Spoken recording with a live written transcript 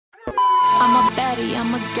I'm a baddie,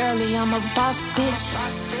 I'm a girly, I'm a boss bitch.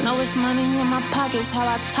 Know it's money in my pockets, how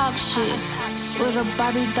I talk shit. With a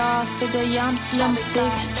Barbie doll figure, yeah, I'm slim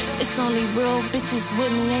thick. It's only real bitches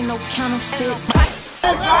with me, ain't no counterfeits.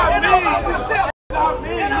 And I'm about myself.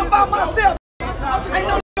 And I'm about myself. Ain't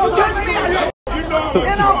no gonna touch me.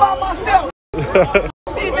 And I'm about myself.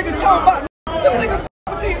 These niggas talking about. Some niggas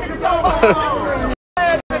these niggas talking about.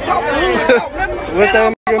 Let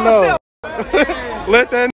that nigga know. Let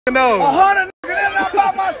that nigga know. 100 niggas and I'm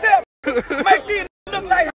by myself. Make these look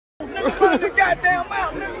like niggas running the goddamn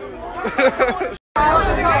mouth, nigga.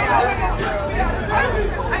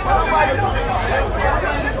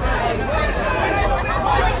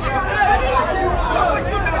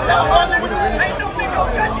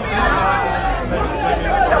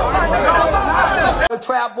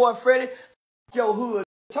 TrapBoy Freddy, your hood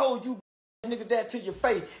told you niggas that to your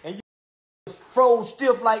face, and you froze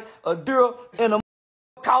stiff like a deer and a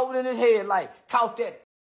caught in his head like caught that.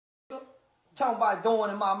 Talking about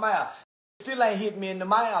going in my mouth, still ain't hit me in the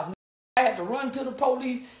mouth. I had to run to the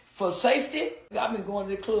police for safety. I've been going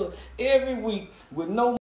to the club every week with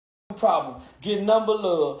no problem, getting number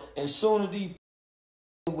love, and soon as these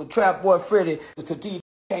with TrapBoy Freddy, because these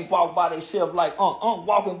can't walk by themselves like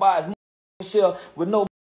walking by himself with no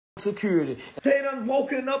security. They done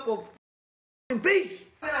woken up a beach.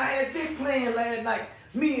 Man, I had big plan last night.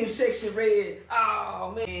 Me and Sexyy Red.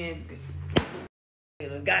 Oh man,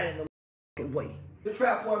 got in the way. The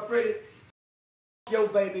TrapBoy Freddy, your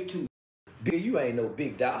baby too. You ain't no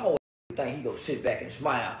big dog. I always think he gonna sit back and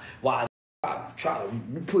smile while I try to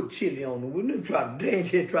put chili on the window. They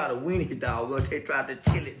just try to win it, dog. Or they try to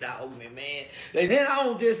chili dog me, man. And then I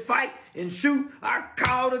don't just fight and shoot. I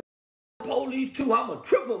call the police too. I'm a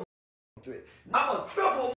triple threat. I'm a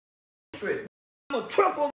triple threat. I'm a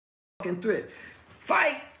triple threat.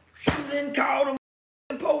 Fight, shoot, and call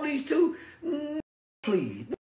the police too. Please.